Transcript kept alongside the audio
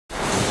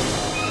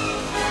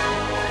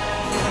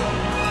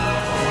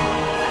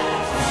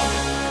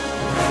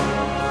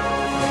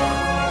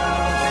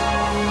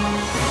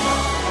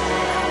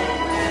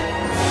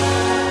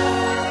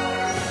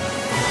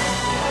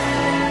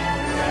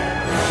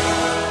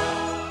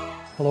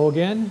Hello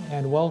again,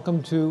 and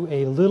welcome to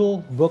A Little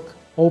Book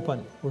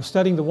Open. We're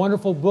studying the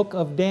wonderful book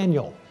of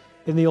Daniel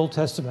in the Old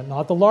Testament.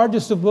 Not the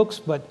largest of books,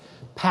 but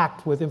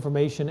packed with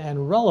information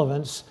and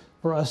relevance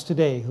for us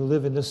today who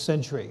live in this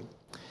century.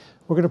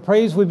 We're going to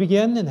pray as we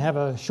begin and have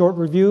a short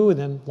review and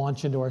then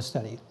launch into our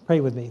study. Pray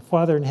with me.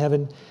 Father in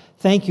heaven,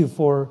 thank you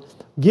for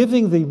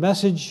giving the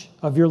message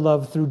of your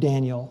love through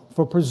Daniel,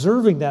 for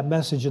preserving that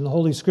message in the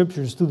Holy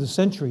Scriptures through the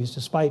centuries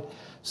despite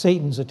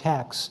Satan's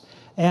attacks,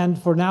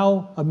 and for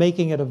now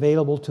making it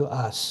available to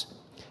us.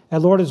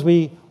 And Lord, as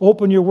we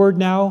open your word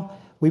now,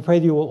 we pray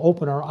that you will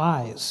open our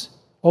eyes,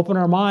 open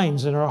our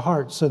minds and our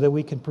hearts so that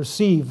we can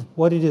perceive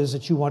what it is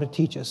that you want to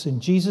teach us.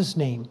 In Jesus'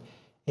 name,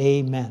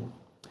 amen.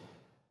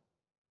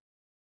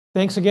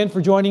 Thanks again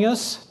for joining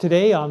us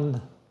today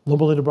on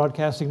Loma Linda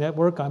Broadcasting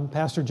Network. I'm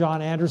Pastor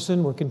John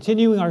Anderson. We're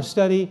continuing our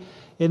study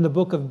in the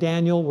book of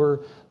Daniel. We're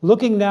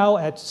looking now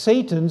at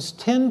Satan's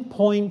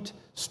 10-point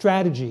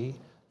strategy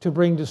to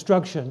bring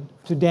destruction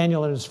to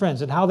Daniel and his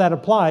friends, and how that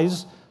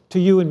applies to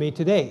you and me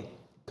today.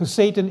 Because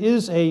Satan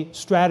is a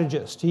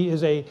strategist. He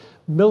is a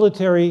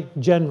military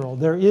general.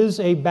 There is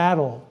a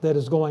battle that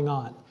is going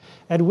on.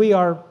 And we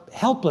are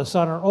helpless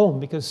on our own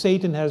because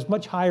Satan has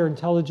much higher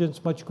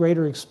intelligence, much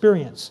greater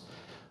experience.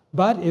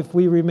 But if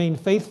we remain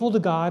faithful to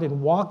God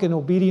and walk in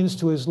obedience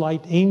to his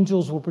light,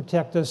 angels will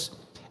protect us,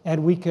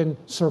 and we can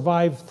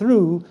survive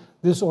through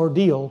this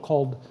ordeal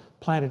called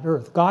planet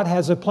Earth. God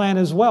has a plan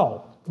as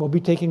well. We'll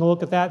be taking a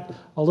look at that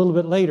a little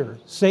bit later.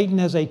 Satan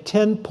has a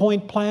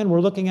 10-point plan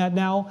we're looking at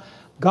now.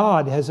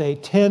 God has a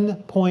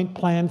 10-point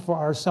plan for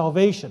our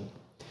salvation.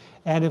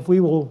 And if we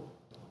will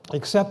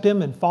accept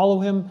him and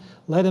follow him,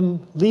 let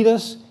him lead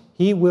us,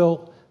 he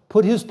will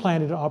put his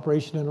plan into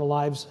operation in our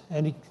lives,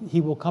 and he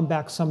will come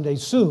back someday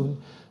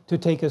soon to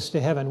take us to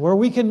heaven, where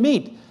we can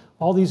meet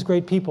all these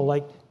great people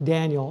like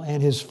Daniel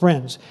and his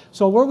friends.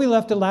 So where we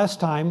left it last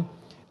time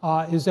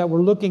is that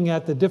we're looking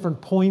at the different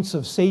points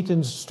of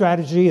Satan's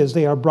strategy as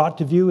they are brought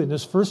to view in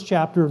this first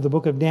chapter of the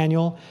book of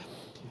Daniel.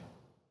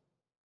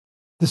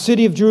 The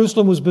city of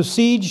Jerusalem was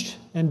besieged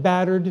and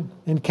battered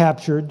and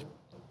captured.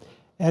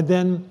 And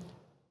then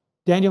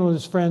Daniel and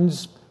his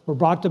friends were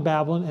brought to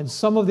Babylon, and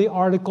some of the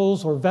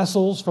articles or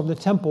vessels from the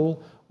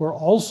temple were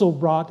also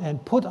brought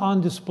and put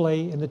on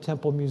display in the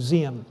temple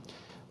museum.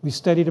 We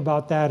studied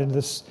about that and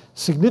the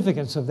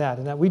significance of that,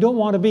 and that we don't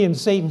want to be in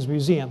Satan's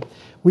museum.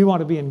 We want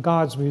to be in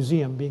God's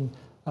museum,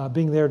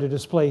 being there to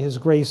display his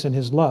grace and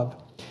his love.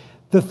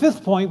 The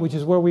fifth point, which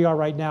is where we are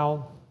right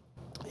now,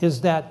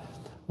 is that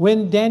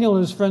when Daniel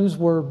and his friends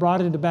were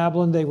brought into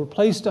Babylon, they were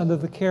placed under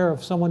the care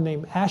of someone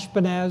named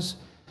Ashpenaz,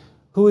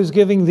 who is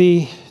given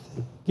the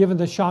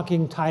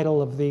shocking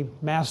title of the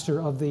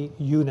master of the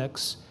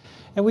eunuchs.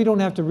 And we don't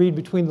have to read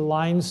between the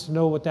lines to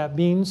know what that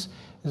means.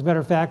 As a matter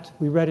of fact,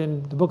 we read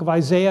in the book of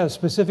Isaiah a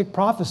specific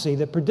prophecy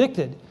that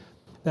predicted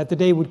that the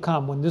day would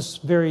come when this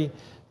very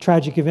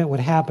tragic event would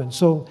happen.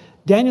 So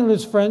Daniel and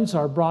his friends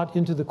are brought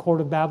into the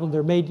court of Babylon.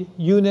 They're made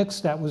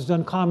eunuchs. That was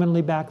done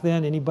commonly back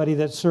then. Anybody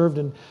that served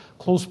in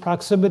close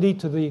proximity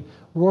to the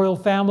royal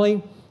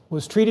family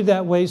was treated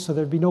that way, so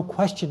there'd be no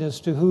question as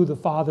to who the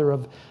father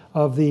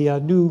of the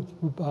new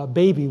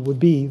baby would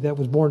be that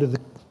was born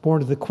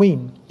to the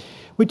queen.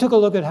 We took a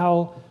look at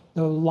how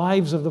the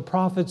lives of the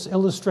prophets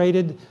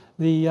illustrated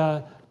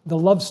the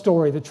love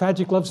story, the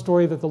tragic love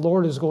story that the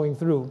Lord is going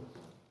through.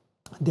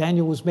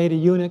 Daniel was made a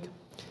eunuch.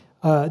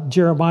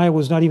 Jeremiah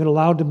was not even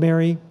allowed to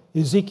marry.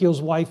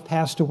 Ezekiel's wife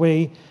passed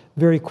away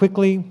very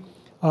quickly.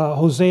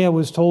 Hosea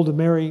was told to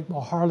marry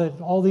a harlot.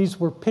 All these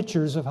were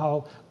pictures of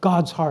how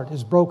God's heart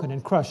is broken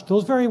and crushed.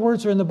 Those very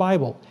words are in the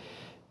Bible.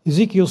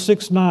 Ezekiel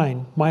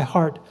 6:9, my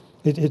heart,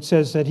 it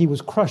says that he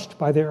was crushed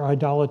by their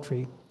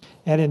idolatry.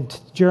 And in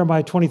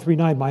Jeremiah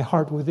 23:9, my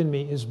heart within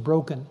me is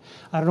broken.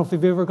 I don't know if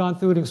you've ever gone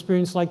through an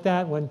experience like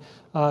that when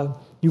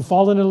you've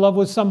fallen in love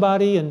with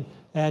somebody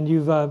and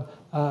you've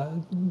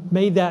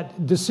made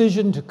that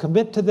decision to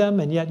commit to them,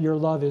 and yet your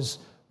love is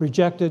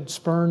rejected,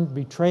 spurned,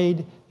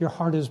 betrayed. Your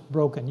heart is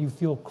broken. You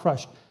feel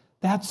crushed.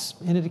 That's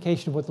an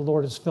indication of what the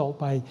Lord has felt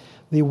by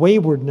the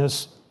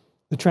waywardness,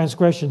 the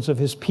transgressions of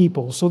his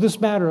people. So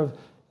this matter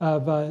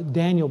of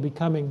Daniel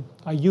becoming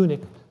a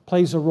eunuch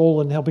plays a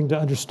role in helping to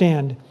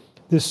understand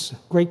this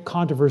great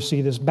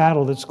controversy, this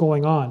battle that's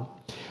going on.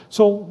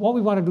 So what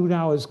we want to do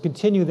now is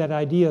continue that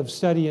idea of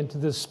study into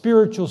the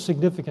spiritual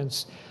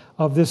significance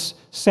of this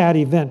sad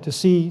event, to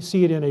see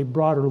it in a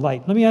broader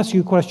light. Let me ask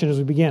you a question as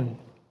we begin.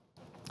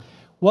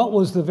 What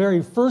was the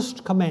very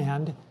first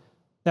command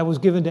that was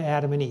given to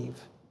Adam and Eve?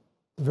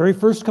 The very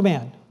first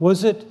command.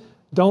 Was it,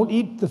 don't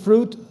eat the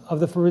fruit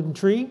of the forbidden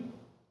tree?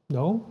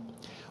 No.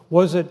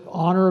 Was it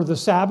honor the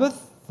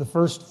Sabbath, the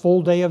first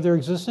full day of their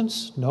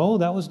existence? No,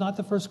 that was not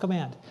the first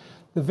command.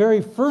 The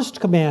very first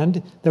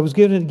command that was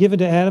given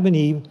to Adam and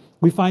Eve,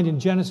 we find in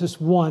Genesis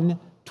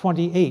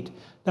 1:28.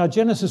 Now,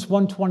 Genesis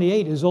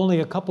 1:28 is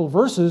only a couple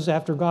verses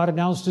after God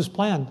announced his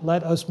plan.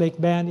 Let us make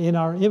man in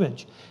our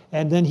image.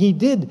 And then he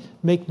did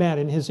make man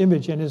in his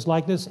image and his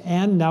likeness.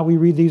 And now we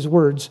read these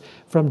words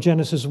from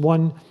Genesis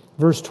 1,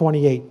 verse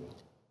 28.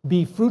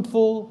 Be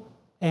fruitful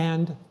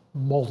and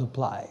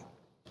multiply.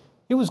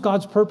 It was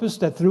God's purpose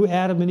that through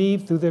Adam and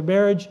Eve, through their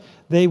marriage,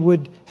 they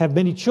would have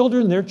many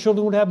children, their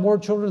children would have more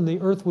children, and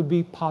the earth would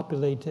be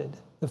populated.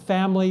 The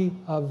family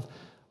of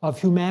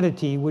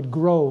humanity would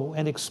grow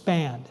and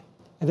expand.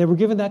 And they were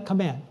given that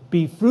command,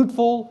 be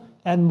fruitful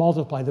and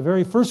multiply, the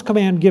very first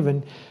command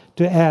given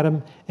to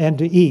Adam and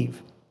to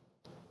Eve.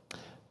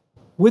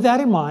 With that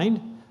in mind,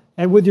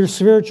 and with your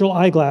spiritual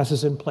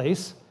eyeglasses in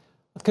place,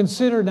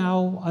 consider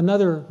now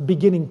another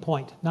beginning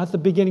point, not the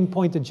beginning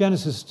point that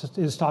Genesis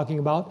is talking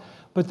about,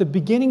 but the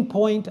beginning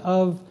point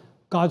of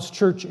God's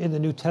church in the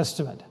New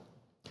Testament.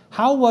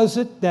 How was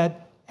it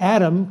that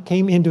Adam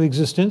came into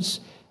existence,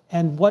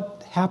 and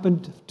what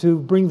happened to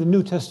bring the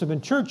New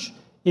Testament church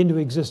into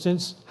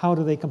existence? How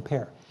do they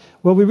compare?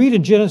 Well, we read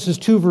in Genesis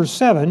 2, verse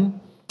 7,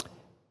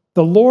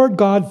 the Lord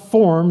God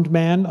formed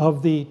man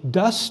of the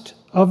dust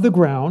of the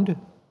ground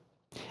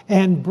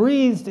and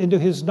breathed into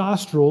his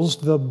nostrils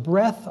the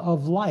breath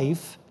of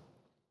life,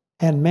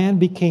 and man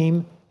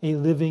became a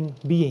living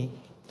being.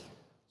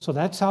 So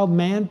that's how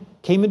man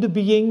came into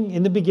being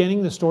in the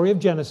beginning, the story of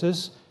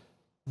Genesis.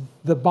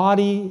 The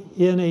body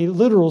in a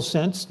literal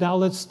sense. Now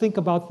let's think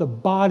about the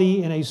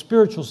body in a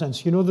spiritual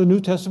sense. You know, the New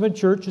Testament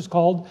church is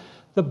called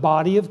the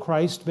body of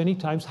Christ many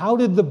times. How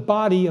did the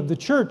body of the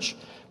church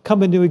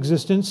come into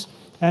existence,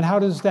 and how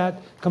does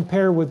that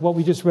compare with what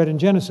we just read in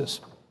Genesis?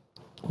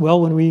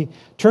 Well, when we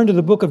turn to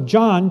the book of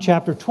John,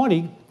 chapter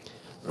 20,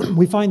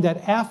 we find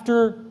that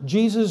after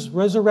Jesus'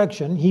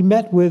 resurrection, he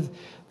met with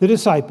the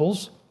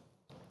disciples,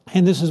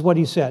 and this is what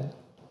he said.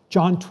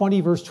 John 20,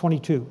 verse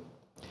 22.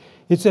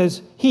 It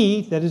says,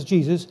 he, that is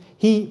Jesus,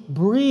 he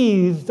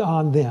breathed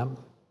on them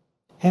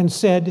and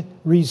said,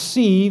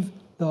 receive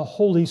the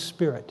Holy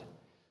Spirit.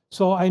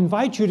 So I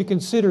invite you to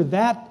consider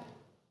that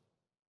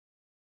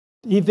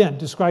event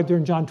described there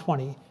in John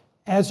 20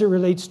 as it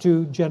relates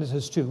to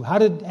Genesis 2. How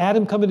did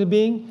Adam come into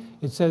being?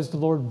 It says the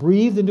Lord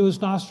breathed into his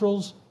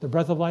nostrils the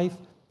breath of life.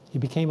 He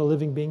became a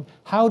living being.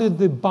 How did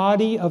the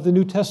body of the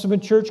New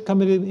Testament church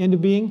come into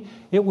being?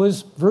 It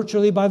was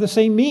virtually by the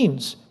same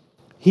means.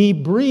 He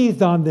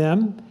breathed on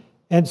them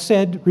and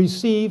said,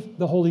 receive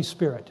the Holy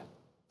Spirit.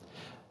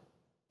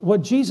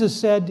 What Jesus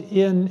said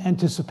in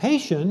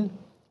anticipation,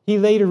 he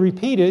later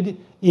repeated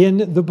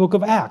in the book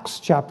of Acts,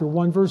 chapter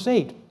 1, verse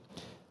 8.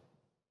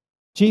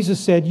 Jesus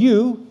said,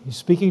 he's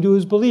speaking to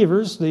his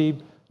believers, the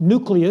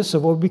nucleus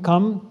of what will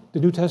become the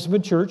New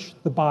Testament church,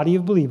 the body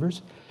of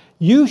believers,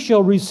 you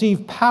shall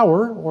receive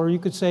power, or you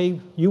could say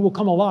you will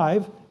come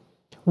alive,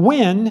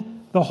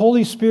 when the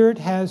Holy Spirit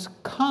has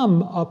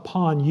come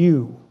upon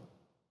you.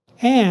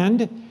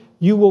 And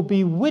you will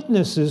be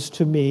witnesses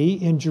to me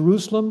in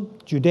Jerusalem,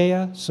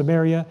 Judea,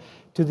 Samaria,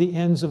 to the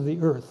ends of the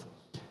earth.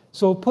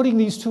 So putting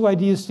these two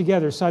ideas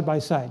together side by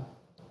side,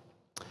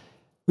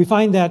 we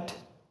find that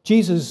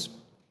Jesus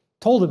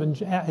told them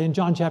in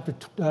John chapter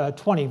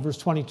 20, verse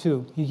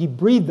 22, he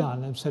breathed on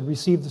them and said,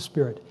 receive the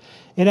Spirit.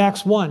 In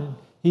Acts 1,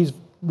 he's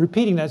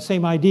repeating that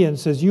same idea and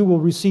says, you will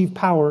receive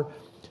power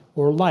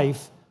or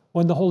life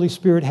when the Holy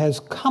Spirit has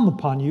come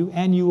upon you,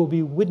 and you will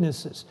be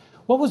witnesses.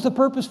 What was the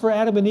purpose for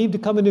Adam and Eve to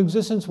come into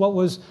existence? What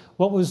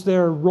was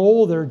their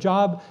role, their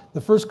job?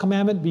 The first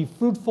commandment, be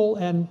fruitful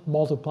and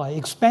multiply.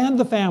 Expand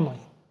the family.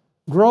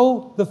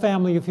 Grow the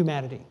family of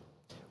humanity.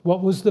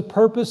 What was the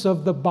purpose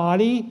of the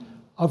body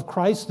of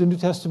Christ, the New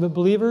Testament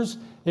believers?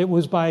 It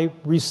was by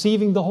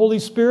receiving the Holy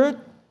Spirit.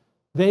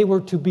 They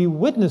were to be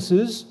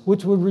witnesses,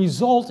 which would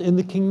result in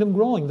the kingdom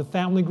growing, the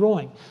family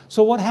growing.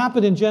 So what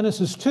happened in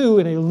Genesis 2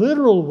 in a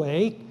literal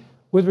way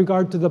with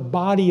regard to the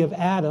body of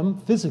Adam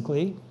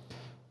physically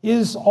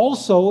is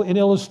also an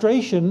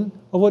illustration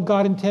of what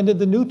God intended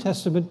the New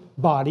Testament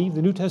body,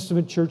 the New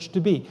Testament church to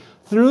be.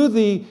 Through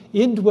the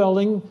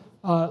indwelling,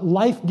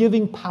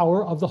 life-giving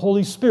power of the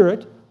Holy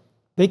Spirit,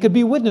 they could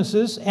be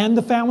witnesses and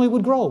the family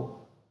would grow.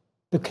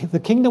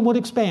 The kingdom would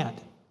expand.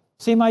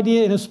 Same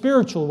idea in a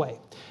spiritual way.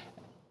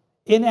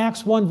 In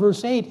Acts 1,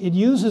 verse 8, it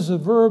uses a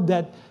verb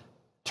that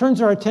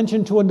turns our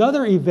attention to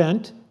another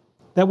event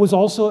that was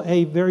also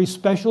a very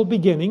special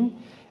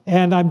beginning.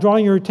 And I'm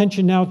drawing your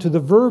attention now to the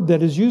verb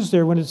that is used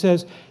there when it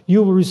says,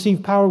 you will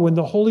receive power when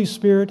the Holy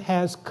Spirit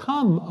has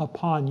come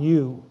upon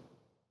you.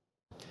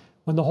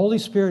 When the Holy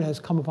Spirit has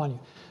come upon you.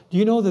 Do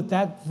you know that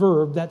that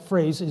verb, that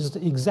phrase, is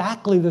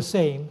exactly the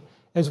same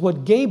as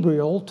what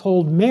Gabriel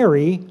told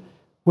Mary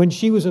when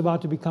she was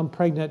about to become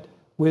pregnant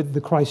with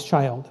the Christ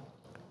child?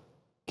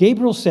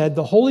 Gabriel said,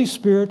 the Holy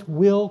Spirit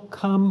will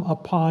come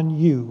upon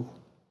you.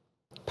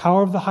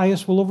 Power of the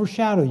highest will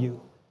overshadow you.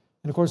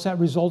 And of course, that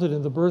resulted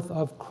in the birth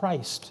of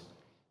Christ.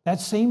 That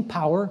same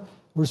power,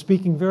 we're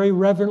speaking very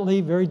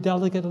reverently, very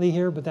delicately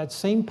here, but that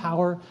same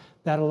power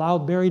that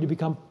allowed Mary to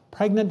become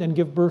pregnant and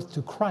give birth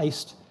to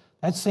Christ,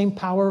 that same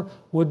power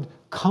would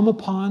come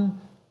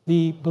upon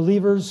the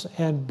believers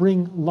and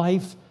bring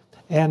life,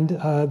 and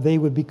they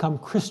would become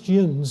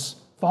Christians,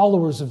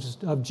 followers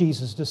of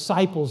Jesus,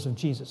 disciples of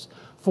Jesus,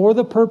 for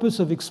the purpose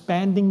of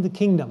expanding the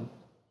kingdom,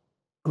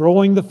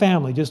 growing the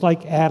family, just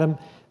like Adam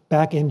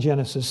back in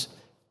Genesis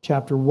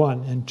chapter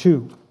 1 and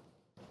 2.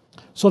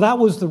 So that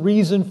was the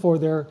reason for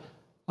their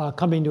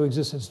coming to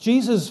existence.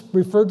 Jesus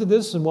referred to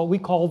this in what we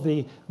call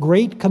the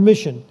Great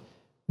Commission.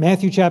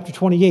 Matthew chapter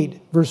 28,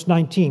 verse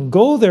 19.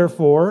 Go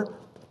therefore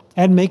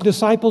and make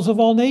disciples of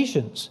all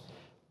nations,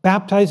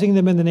 baptizing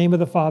them in the name of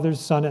the Father,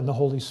 Son, and the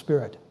Holy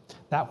Spirit.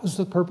 That was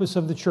the purpose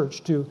of the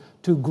church, to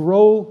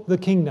grow the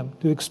kingdom,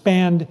 to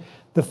expand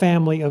the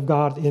family of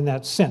God in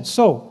that sense.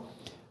 So,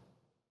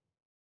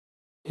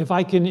 if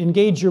I can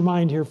engage your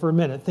mind here for a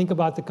minute, think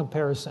about the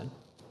comparison.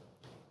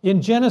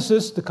 In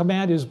Genesis, the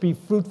command is be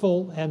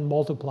fruitful and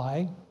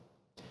multiply.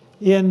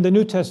 In the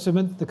New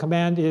Testament, the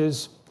command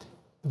is,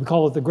 we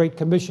call it the Great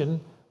Commission,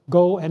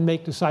 go and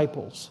make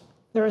disciples.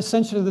 They're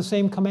essentially the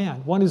same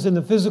command. One is in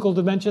the physical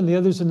dimension, the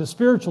other is in the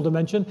spiritual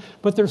dimension,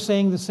 but they're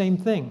saying the same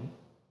thing.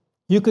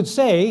 You could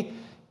say,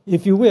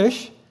 if you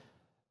wish,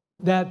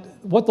 that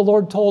what the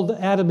Lord told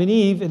Adam and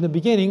Eve in the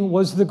beginning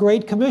was the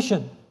Great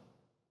Commission.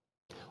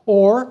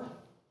 Or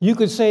you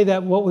could say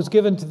that what was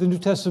given to the New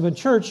Testament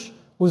church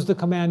was the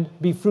command,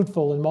 be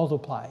fruitful and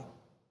multiply.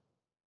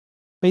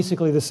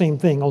 Basically the same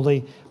thing,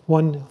 only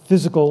one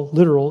physical,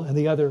 literal, and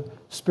the other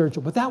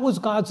spiritual. But that was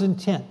God's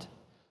intent.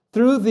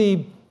 Through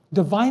the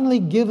divinely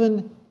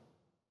given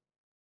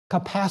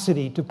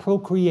capacity to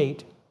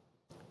procreate,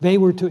 they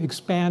were to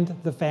expand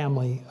the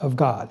family of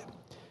God.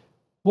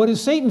 What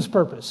is Satan's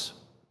purpose?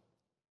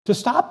 To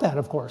stop that,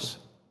 of course,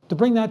 to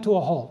bring that to a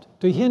halt,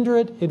 to hinder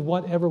it in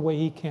whatever way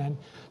he can,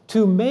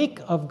 to make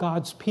of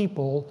God's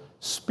people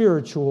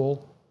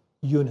spiritual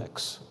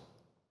eunuchs.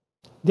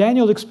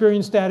 Daniel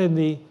experienced that in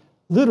the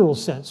literal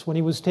sense when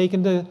he was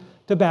taken to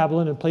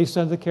Babylon and placed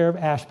under the care of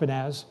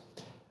Ashpenaz.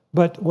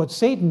 But what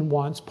Satan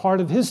wants,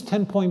 part of his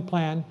 10-point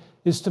plan,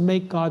 is to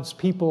make God's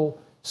people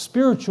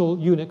spiritual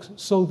eunuchs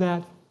so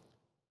that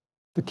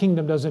the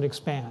kingdom doesn't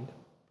expand.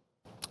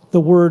 The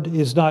word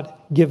is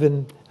not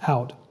given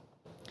out.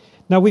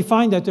 Now we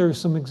find that there are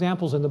some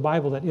examples in the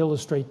Bible that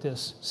illustrate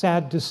this,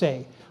 sad to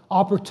say.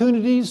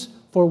 Opportunities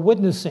for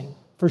witnessing,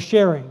 for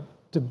sharing,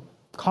 to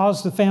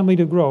cause the family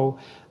to grow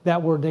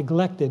that were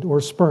neglected or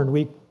spurned.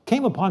 We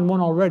came upon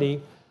one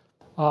already,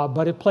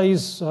 but it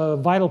plays a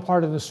vital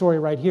part in the story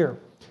right here.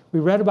 We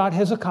read about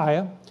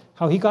Hezekiah,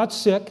 how he got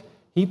sick,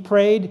 he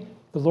prayed,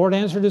 the Lord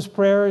answered his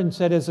prayer and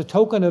said as a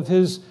token of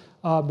his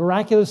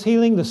miraculous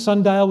healing, the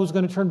sundial was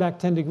going to turn back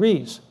 10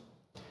 degrees.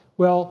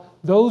 Well,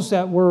 those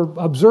that were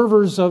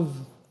observers of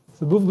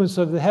the movements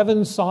of the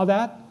heavens saw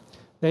that.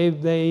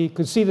 They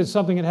could see that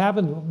something had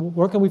happened.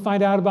 Where can we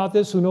find out about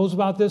this? Who knows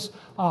about this?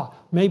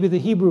 Maybe the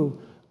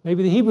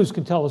Hebrews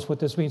can tell us what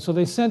this means. So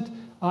they sent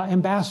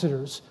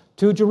ambassadors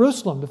to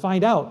Jerusalem to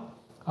find out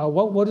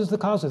what is the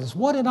cause of this.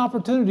 What an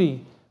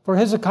opportunity for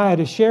Hezekiah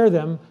to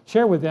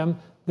share with them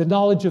the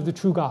knowledge of the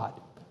true God,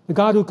 the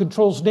God who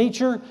controls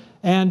nature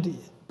and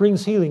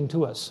brings healing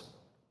to us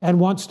and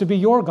wants to be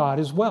your God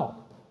as well.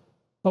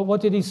 But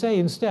what did he say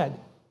instead?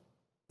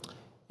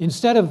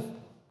 Instead of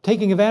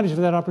taking advantage of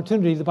that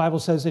opportunity, the Bible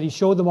says that he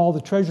showed them all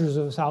the treasures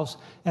of his house,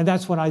 and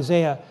that's when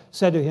Isaiah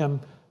said to him,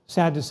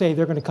 sad to say,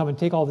 they're going to come and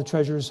take all the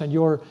treasures, and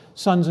your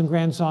sons and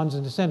grandsons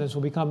and descendants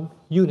will become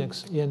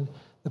eunuchs in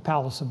the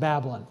palace of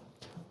Babylon.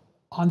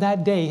 On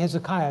that day,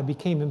 Hezekiah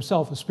became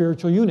himself a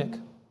spiritual eunuch.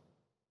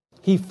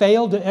 He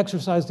failed to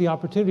exercise the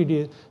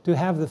opportunity to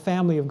have the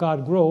family of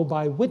God grow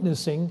by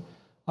witnessing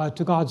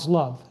to God's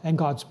love and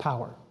God's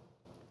power.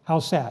 How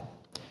sad.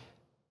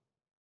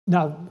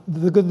 Now,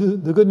 the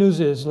good news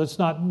is, let's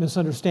not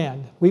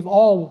misunderstand. We've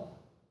all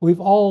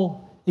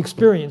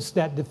experienced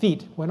that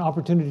defeat when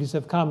opportunities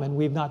have come and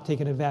we've not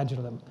taken advantage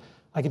of them.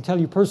 I can tell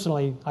you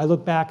personally, I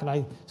look back and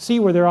I see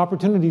where there are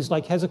opportunities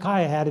like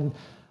Hezekiah had, and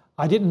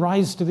I didn't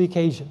rise to the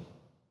occasion.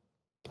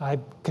 I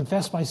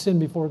confess my sin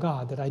before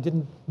God, that I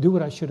didn't do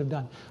what I should have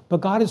done.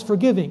 But God is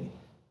forgiving.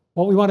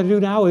 What we want to do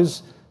now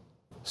is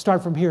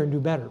start from here and do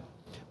better.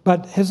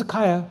 But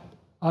Hezekiah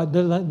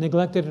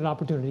neglected an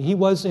opportunity. He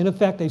was, in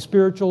effect, a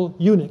spiritual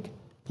eunuch.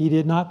 He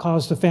did not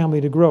cause the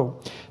family to grow.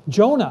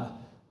 Jonah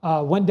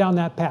went down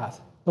that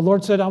path. The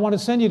Lord said, I want to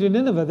send you to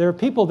Nineveh. There are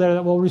people there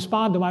that will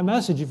respond to my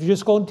message if you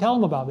just go and tell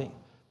them about me.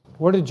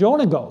 Where did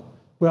Jonah go?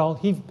 Well,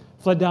 he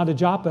fled down to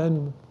Joppa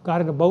and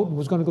got in a boat and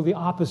was going to go the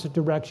opposite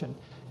direction.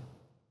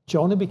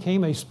 Jonah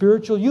became a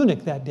spiritual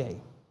eunuch that day.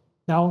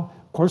 Now,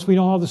 of course, we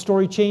know how the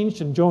story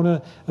changed, and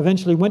Jonah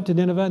eventually went to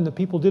Nineveh, and the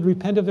people did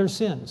repent of their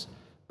sins.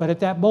 But at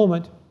that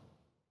moment,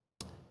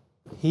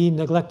 he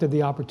neglected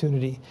the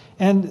opportunity.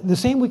 And the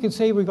same we could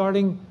say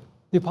regarding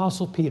the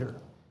Apostle Peter.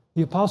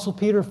 The Apostle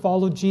Peter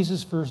followed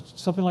Jesus for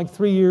something like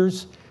 3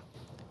 years.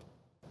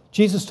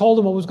 Jesus told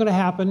him what was going to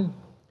happen.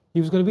 He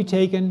was going to be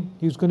taken.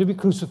 He was going to be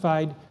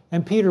crucified.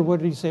 And Peter, what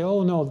did he say?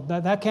 Oh, no,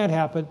 that can't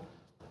happen.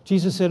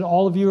 Jesus said,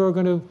 all of you are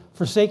going to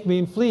forsake me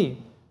and flee.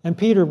 And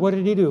Peter, what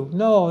did he do?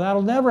 No,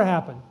 that'll never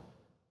happen.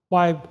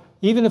 Why,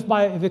 even if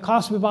it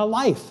costs me my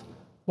life,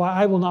 why,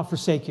 I will not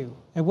forsake you.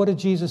 And what did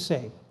Jesus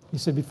say? He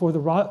said, before the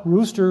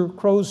rooster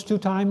crows 2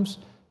 times,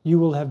 you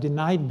will have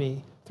denied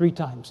me 3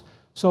 times.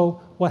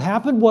 So what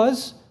happened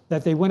was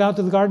that they went out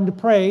to the garden to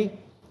pray.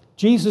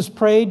 Jesus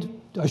prayed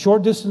a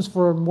short distance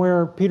from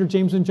where Peter,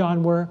 James, and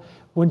John were.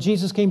 When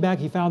Jesus came back,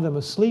 he found them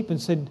asleep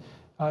and said,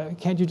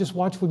 Can't you just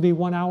watch with me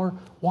 1 hour?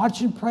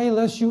 Watch and pray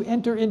lest you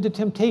enter into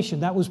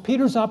temptation. That was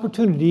Peter's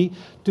opportunity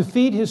to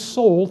feed his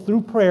soul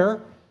through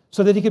prayer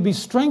so that he could be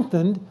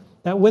strengthened,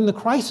 that when the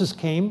crisis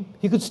came,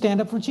 he could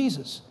stand up for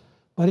Jesus.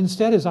 But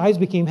instead, his eyes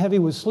became heavy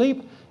with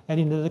sleep, and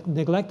he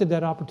neglected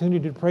that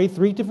opportunity to pray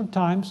 3 different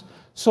times.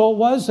 So it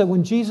was that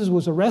when Jesus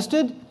was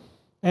arrested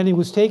and he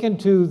was taken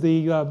to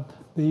the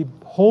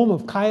home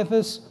of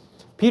Caiaphas,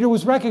 Peter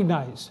was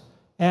recognized.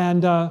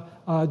 And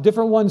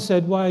different ones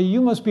said, well,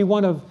 you must be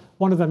one of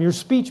them. Your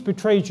speech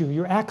betrays you.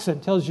 Your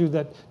accent tells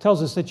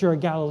us that you're a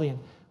Galilean.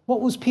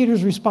 What was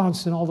Peter's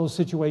response in all those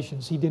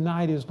situations? He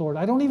denied his Lord.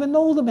 I don't even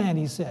know the man,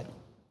 he said.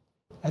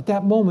 At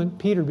that moment,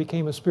 Peter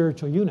became a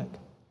spiritual eunuch.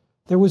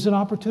 There was an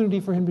opportunity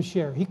for him to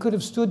share. He could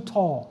have stood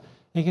tall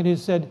and could have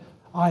said,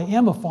 I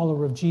am a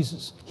follower of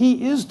Jesus.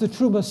 He is the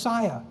true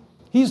Messiah.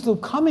 He's the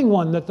coming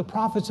one that the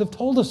prophets have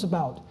told us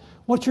about.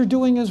 What you're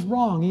doing is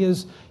wrong. He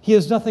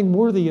is nothing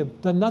worthy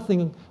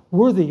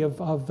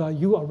of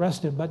you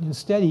arrested, but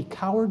instead he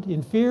cowered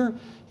in fear.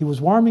 He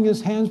was warming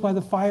his hands by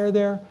the fire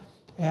there,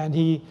 and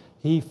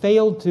he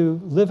failed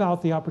to live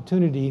out the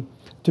opportunity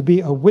to be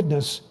a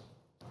witness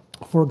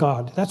for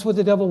God. That's what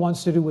the devil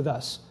wants to do with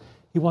us.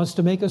 He wants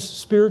to make us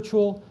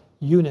spiritual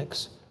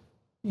eunuchs,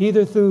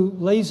 either through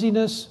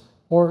laziness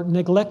or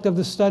neglect of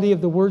the study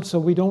of the Word so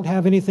we don't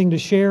have anything to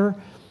share,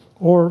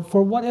 or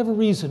for whatever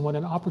reason, when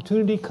an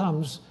opportunity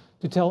comes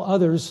to tell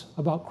others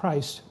about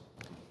Christ,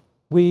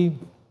 we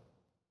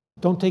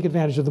don't take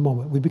advantage of the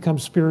moment. We become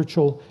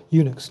spiritual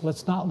eunuchs.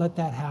 Let's not let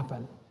that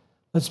happen.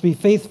 Let's be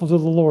faithful to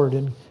the Lord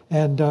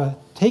and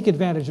take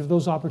advantage of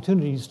those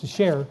opportunities to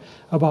share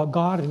about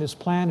God and His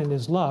plan and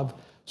His love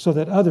so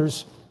that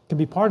others can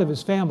be part of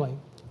His family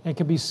and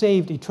can be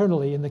saved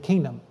eternally in the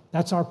kingdom.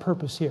 That's our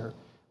purpose here.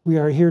 We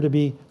are here to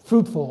be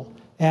fruitful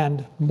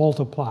and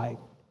multiply.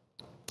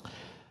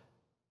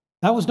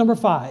 That was number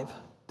 5.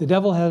 The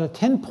devil had a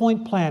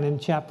 10-point plan in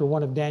chapter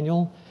 1 of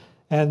Daniel.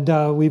 And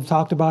we've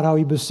talked about how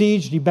he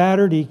besieged, he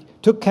battered, he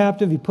took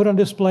captive, he put on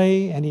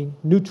display, and he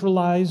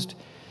neutralized.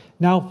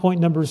 Now point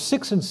number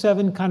 6 and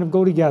 7 kind of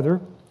go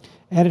together,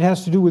 and it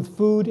has to do with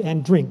food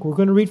and drink. We're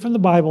going to read from the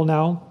Bible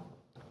now,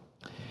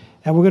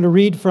 and we're going to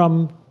read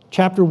from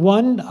chapter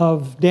 1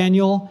 of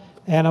Daniel,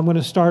 and I'm going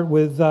to start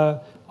with,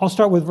 I'll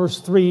start with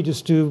verse 3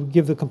 just to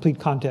give the complete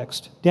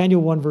context.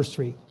 Daniel 1, verse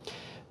 3.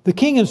 The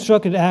king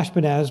instructed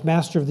Ashpenaz,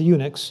 master of the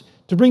eunuchs,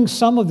 to bring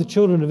some of the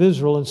children of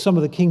Israel and some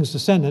of the king's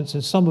descendants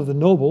and some of the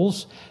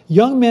nobles,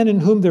 young men in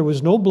whom there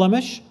was no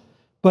blemish,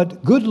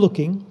 but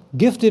good-looking,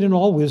 gifted in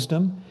all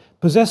wisdom,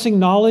 possessing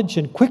knowledge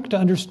and quick to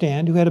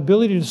understand, who had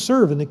ability to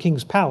serve in the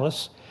king's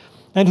palace,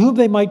 and whom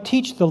they might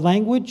teach the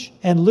language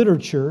and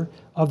literature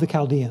of the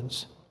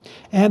Chaldeans.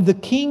 And the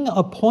king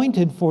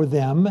appointed for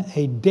them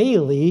a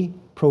daily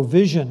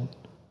provision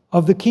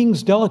of the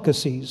king's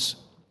delicacies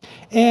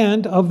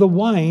and of the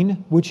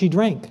wine which he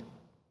drank,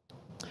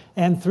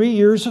 and 3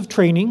 years of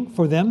training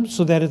for them,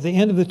 so that at the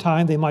end of the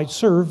time they might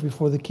serve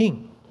before the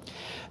king.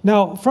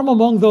 Now, from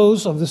among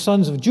those of the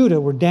sons of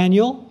Judah were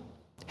Daniel,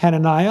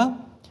 Hananiah,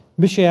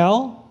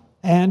 Mishael,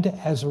 and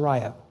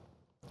Azariah.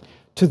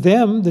 To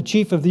them, the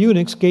chief of the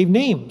eunuchs gave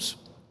names.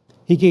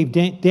 He gave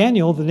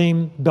Daniel the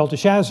name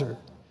Belteshazzar,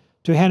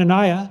 to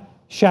Hananiah,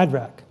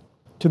 Shadrach,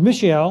 to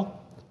Mishael,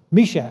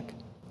 Meshach,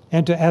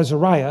 and to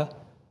Azariah,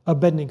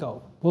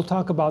 Abednego. We'll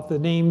talk about the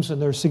names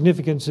and their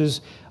significances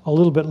a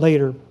little bit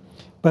later.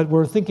 But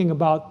we're thinking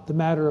about the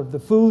matter of the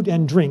food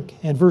and drink.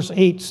 And verse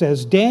 8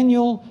 says,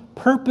 Daniel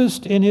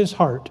purposed in his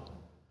heart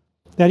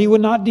that he would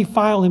not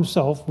defile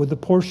himself with the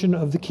portion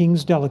of the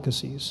king's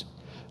delicacies,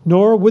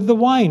 nor with the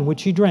wine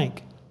which he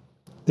drank.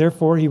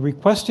 Therefore he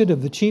requested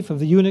of the chief of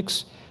the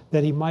eunuchs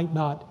that he might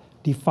not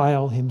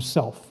defile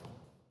himself.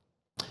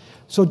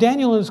 So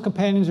Daniel and his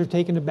companions are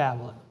taken to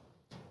Babylon.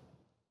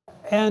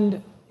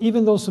 And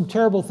even though some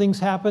terrible things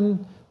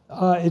happened,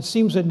 it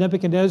seems that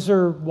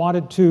Nebuchadnezzar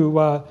wanted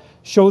to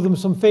show them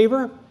some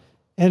favor.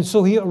 And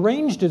so he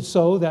arranged it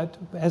so that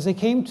as they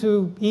came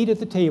to eat at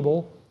the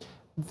table,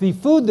 the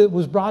food that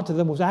was brought to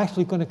them was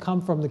actually going to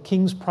come from the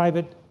king's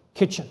private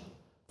kitchen,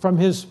 from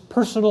his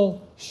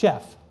personal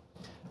chef,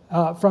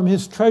 from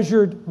his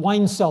treasured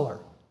wine cellar.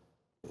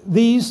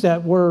 These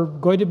that were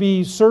going to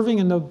be serving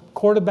in the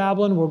court of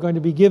Babylon were going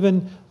to be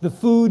given the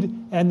food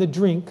and the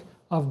drink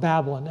of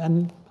Babylon.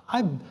 And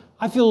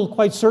I feel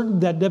quite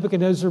certain that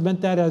Nebuchadnezzar meant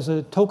that as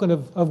a token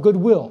of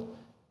goodwill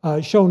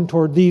shown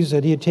toward these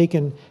that he had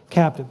taken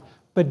captive.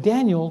 But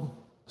Daniel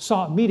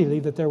saw immediately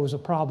that there was a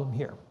problem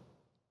here.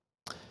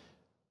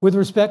 With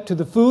respect to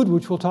the food,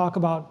 which we'll talk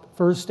about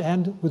first,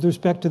 and with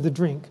respect to the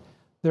drink,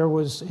 there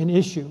was an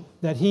issue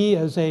that he,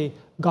 as a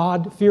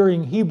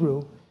God-fearing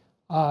Hebrew,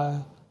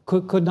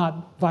 could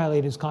not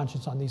violate his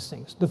conscience on these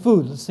things. The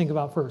food, let's think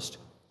about first.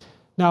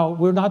 Now,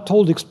 we're not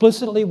told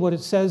explicitly what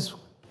it says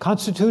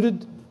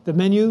constituted the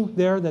menu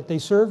there that they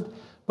served,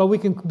 but we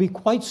can be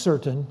quite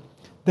certain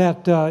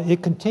that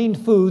it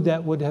contained food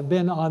that would have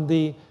been on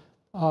the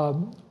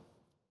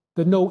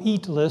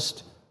no-eat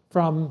list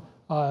from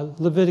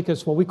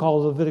Leviticus, what we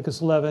call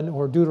Leviticus 11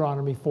 or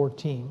Deuteronomy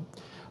 14.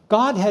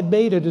 God had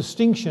made a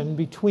distinction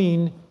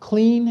between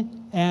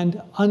clean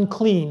and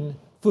unclean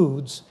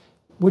foods,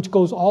 which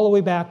goes all the way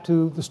back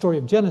to the story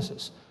of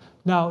Genesis.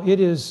 Now,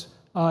 it is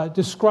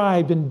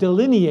described and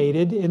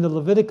delineated in the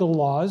Levitical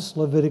laws,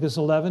 Leviticus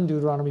 11,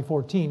 Deuteronomy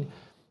 14.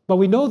 But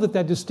we know that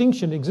that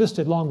distinction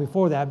existed long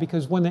before that,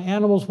 because when the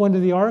animals went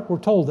into the ark, we're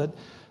told that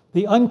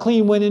the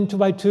unclean went in 2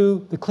 by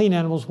 2, the clean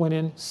animals went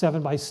in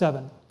 7 by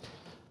 7.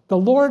 The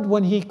Lord,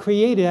 when he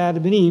created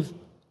Adam and Eve,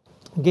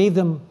 gave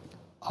them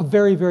a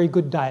very, very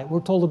good diet. We're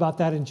told about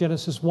that in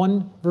Genesis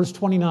 1, verse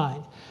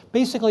 29.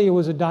 Basically, it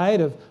was a diet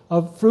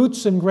of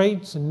fruits and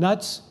grapes and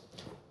nuts,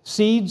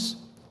 seeds,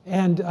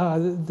 and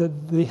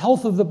the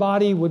health of the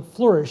body would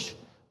flourish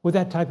with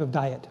that type of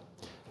diet.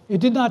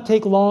 It did not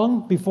take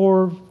long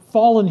before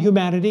fallen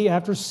humanity,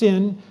 after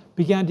sin,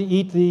 began to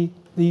eat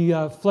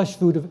the flesh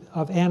food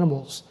of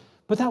animals.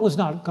 But that was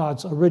not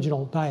God's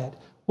original diet.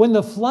 When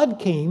the flood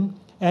came,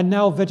 and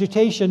now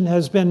vegetation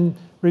has been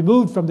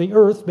removed from the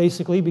earth,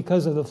 basically,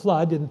 because of the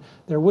flood, and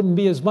there wouldn't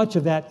be as much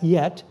of that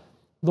yet,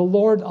 the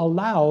Lord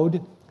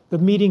allowed the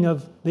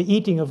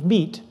eating of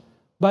meat,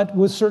 but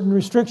with certain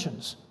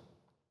restrictions.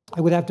 It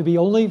would have to be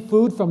only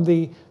food from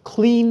the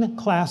clean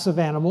class of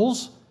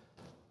animals,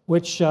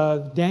 which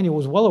Daniel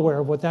was well aware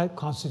of what that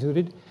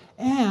constituted,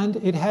 and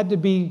it had to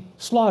be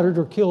slaughtered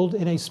or killed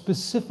in a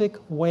specific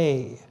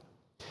way.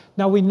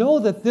 Now, we know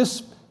that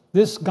this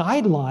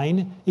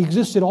guideline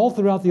existed all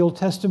throughout the Old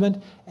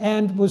Testament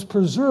and was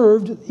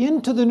preserved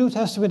into the New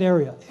Testament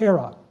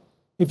era.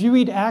 If you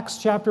read Acts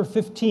chapter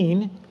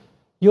 15,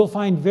 you'll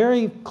find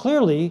very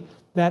clearly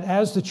that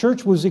as the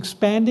church was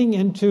expanding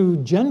into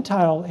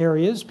Gentile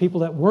areas, people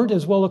that weren't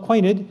as well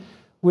acquainted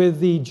with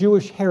the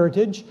Jewish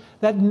heritage,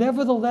 that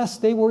nevertheless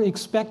they were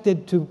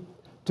expected to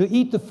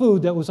eat the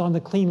food that was on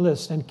the clean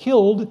list and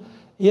killed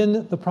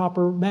in the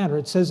proper manner.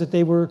 It says that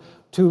they were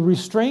to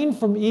refrain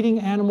from eating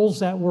animals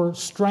that were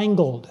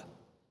strangled.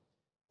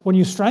 When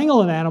you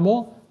strangle an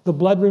animal, the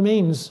blood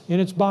remains in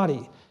its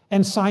body.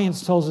 And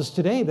science tells us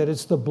today that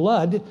it's the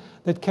blood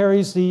that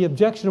carries the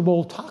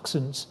objectionable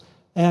toxins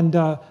and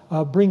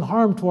bring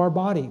harm to our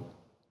body.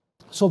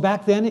 So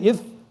back then,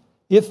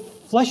 if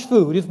flesh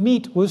food, if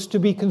meat was to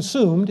be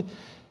consumed,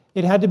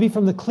 it had to be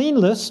from the clean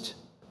list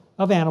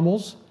of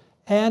animals,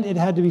 and it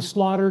had to be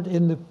slaughtered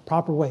in the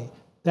proper way.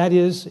 That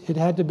is, it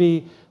had to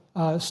be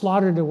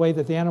slaughtered in a way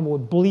that the animal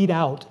would bleed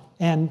out,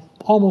 and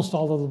almost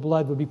all of the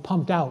blood would be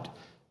pumped out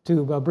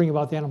to bring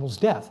about the animal's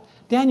death.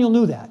 Daniel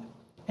knew that.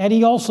 And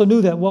he also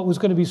knew that what was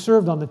going to be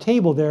served on the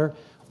table there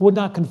would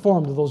not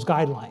conform to those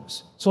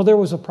guidelines. So there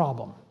was a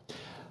problem.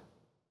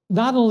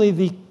 Not only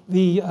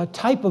the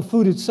type of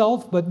food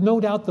itself, but no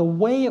doubt the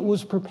way it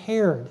was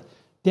prepared.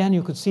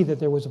 Daniel could see that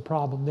there was a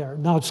problem there.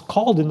 Now, it's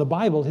called in the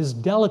Bible his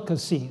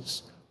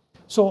delicacies.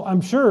 So I'm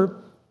sure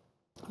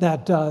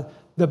that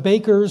the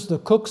bakers, the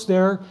cooks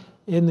there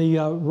in the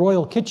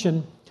royal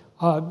kitchen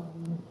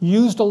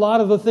used a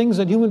lot of the things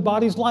that human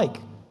bodies like: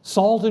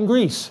 salt and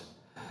grease.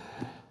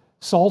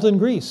 Salt and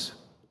grease.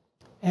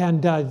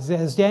 And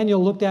as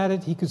Daniel looked at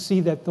it, he could see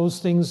that those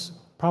things,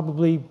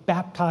 probably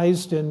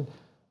baptized in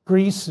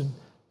grease and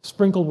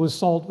sprinkled with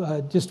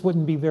salt, just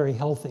wouldn't be very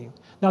healthy.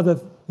 Now,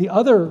 the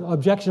other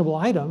objectionable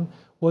item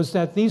was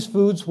that these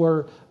foods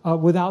were,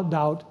 without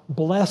doubt,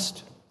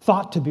 blessed,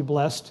 thought to be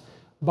blessed,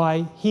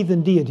 by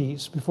heathen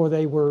deities before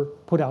they were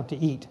put out to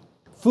eat.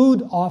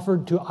 Food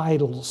offered to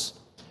idols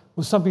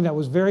was something that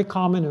was very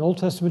common in Old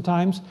Testament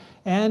times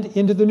and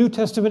into the New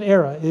Testament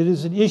era. It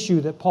is an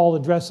issue that Paul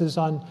addresses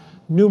on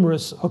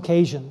numerous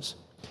occasions.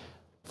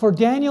 For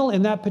Daniel,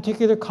 in that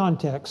particular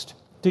context,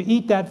 to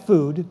eat that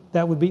food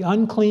that would be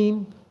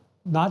unclean,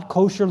 not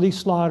kosherly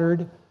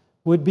slaughtered,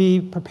 would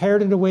be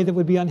prepared in a way that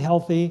would be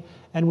unhealthy,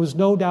 and was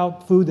no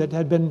doubt food that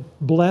had been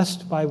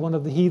blessed by one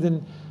of the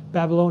heathen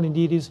Babylonian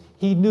deities,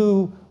 he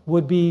knew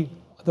would be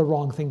the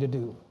wrong thing to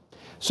do.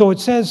 So it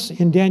says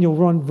in Daniel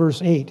 1,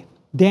 verse 8,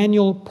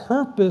 Daniel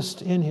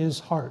purposed in his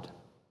heart,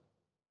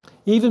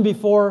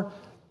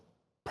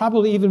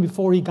 probably even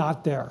before he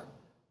got there,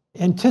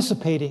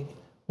 anticipating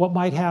what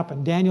might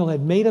happen. Daniel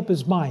had made up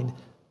his mind.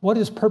 What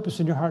does purpose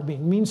in your heart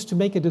mean? It means to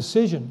make a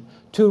decision,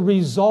 to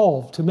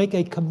resolve, to make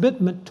a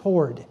commitment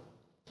toward.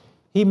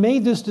 He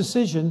made this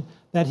decision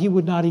that he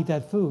would not eat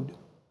that food.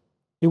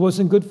 It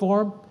wasn't good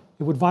for him.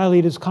 It would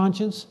violate his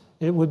conscience.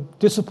 It would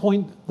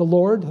disappoint the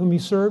Lord whom he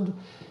served.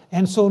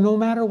 And so no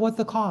matter what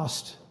the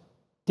cost,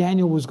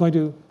 Daniel was going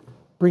to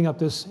bring up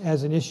this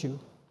as an issue.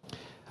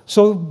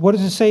 So what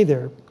does it say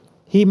there?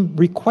 He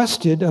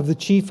requested of the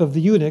chief of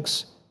the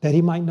eunuchs that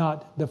he might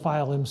not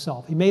defile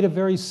himself. He made a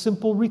very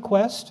simple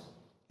request.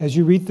 As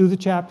you read through the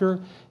chapter,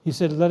 he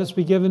said, let us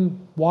be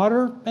given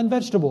water and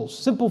vegetables,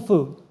 simple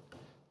food,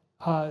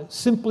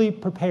 simply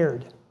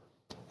prepared.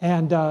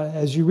 And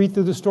as you read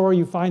through the story,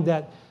 you find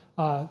that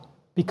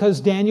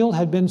because Daniel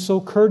had been so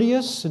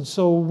courteous and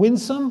so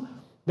winsome,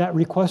 that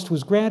request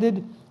was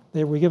granted.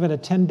 They were given a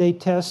 10-day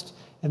test,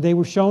 and they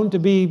were shown to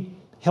be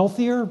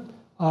healthier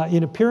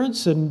in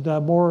appearance and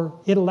more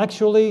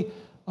intellectually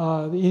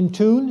in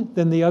tune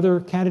than the other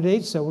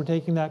candidates that were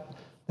taking that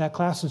that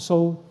class, and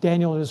so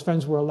Daniel and his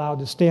friends were allowed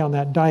to stay on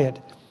that diet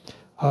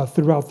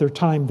throughout their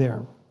time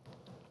there.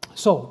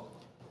 So,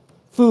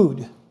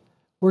 food.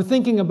 We're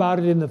thinking about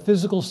it in the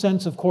physical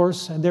sense, of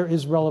course, and there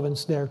is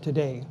relevance there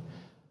today.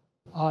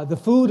 The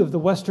food of the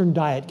Western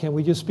diet, can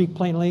we just speak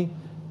plainly,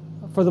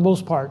 for the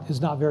most part, is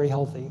not very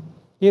healthy.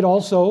 It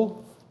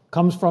also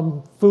comes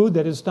from food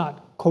that is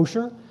not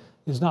kosher,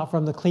 is not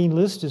from the clean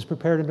list, is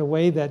prepared in a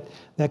way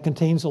that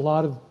contains a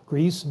lot of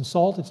grease and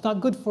salt. It's not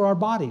good for our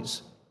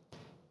bodies.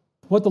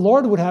 What the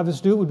Lord would have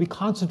us do would be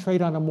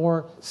concentrate on a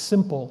more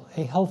simple,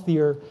 a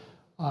healthier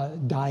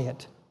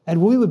diet.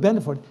 And we would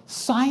benefit.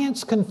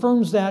 Science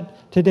confirms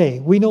that today.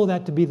 We know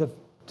that to be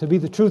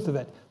the truth of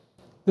it.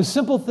 The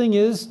simple thing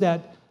is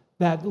that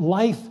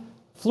life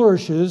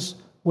flourishes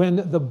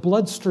when the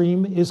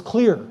bloodstream is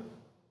clear.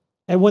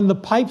 And when the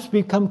pipes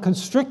become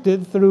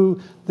constricted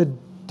through the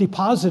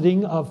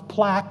depositing of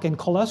plaque and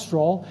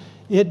cholesterol,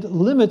 it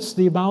limits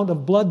the amount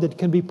of blood that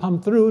can be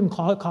pumped through and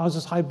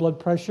causes high blood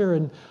pressure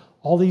and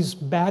all these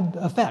bad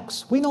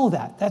effects. We know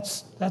that.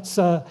 That's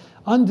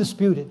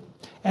undisputed.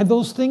 And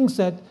those things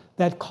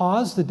that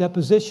cause the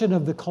deposition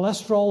of the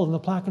cholesterol and the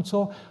plaque and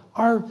so on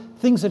are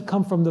things that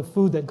come from the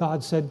food that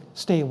God said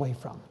stay away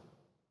from.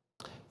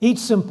 Eat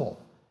simple,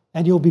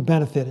 and you'll be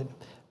benefited.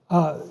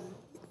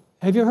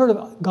 Have you heard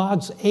of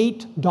God's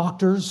 8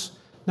 doctors?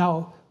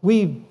 Now,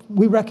 we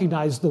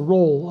recognize the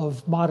role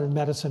of modern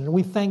medicine, and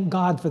we thank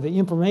God for the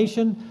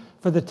information,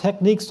 for the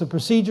techniques, the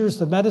procedures,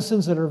 the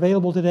medicines that are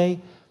available today.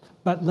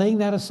 But laying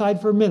that aside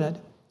for a minute,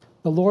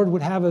 the Lord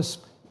would have us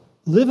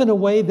live in a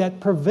way that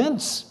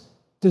prevents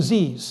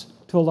disease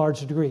to a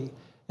large degree.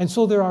 And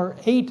so there are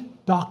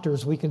 8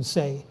 doctors, we can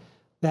say,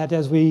 that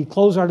as we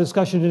close our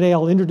discussion today,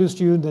 I'll introduce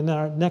to you, and then in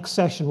our next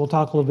session we'll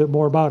talk a little bit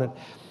more about it.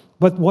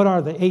 But what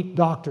are the 8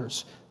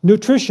 doctors?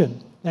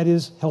 Nutrition, that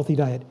is healthy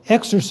diet.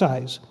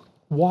 Exercise,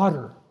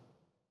 water,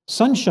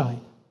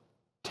 sunshine,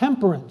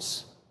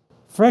 temperance,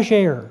 fresh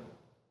air,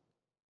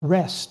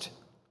 rest,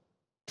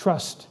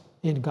 trust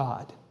in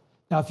God.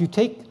 Now, if you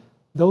take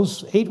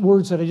those 8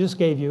 words that I just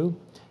gave you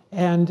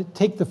and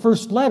take the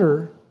first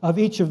letter of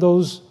each of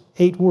those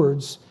 8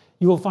 words,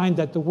 you will find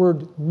that the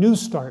word New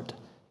Start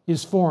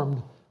is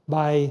formed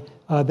by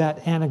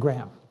that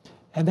anagram.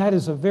 And that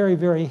is a very,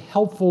 very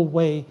helpful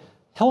way,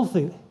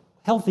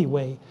 healthy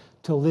way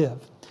to live.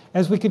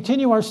 As we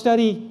continue our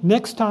study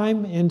next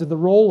time into the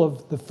role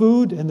of the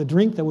food and the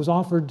drink that was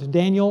offered to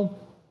Daniel,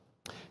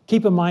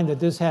 keep in mind that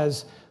this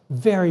has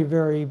very,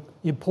 very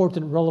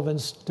important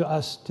relevance to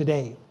us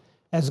today.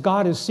 As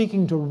God is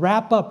seeking to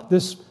wrap up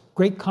this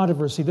great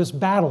controversy, this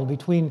battle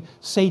between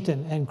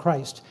Satan and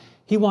Christ,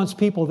 He wants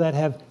people that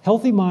have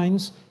healthy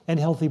minds and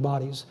healthy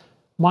bodies.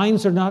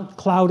 Minds are not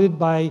clouded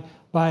by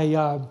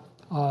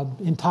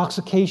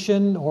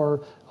intoxication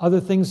or other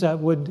things that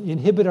would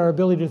inhibit our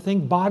ability to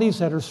think. Bodies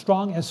that are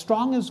strong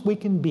as we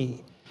can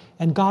be.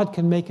 And God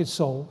can make it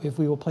so if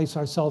we will place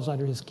ourselves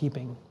under His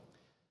keeping.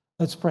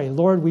 Let's pray.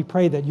 Lord, we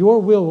pray that Your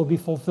will be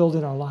fulfilled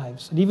in our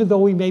lives. And even though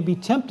we may be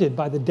tempted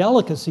by the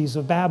delicacies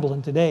of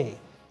Babylon today,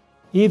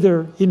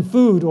 either in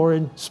food or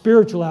in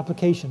spiritual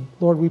application,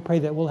 Lord, we pray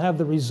that we'll have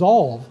the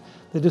resolve,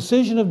 the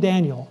decision of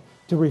Daniel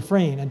to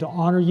refrain and to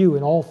honor You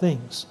in all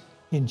things.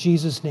 In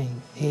Jesus' name,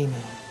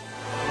 amen.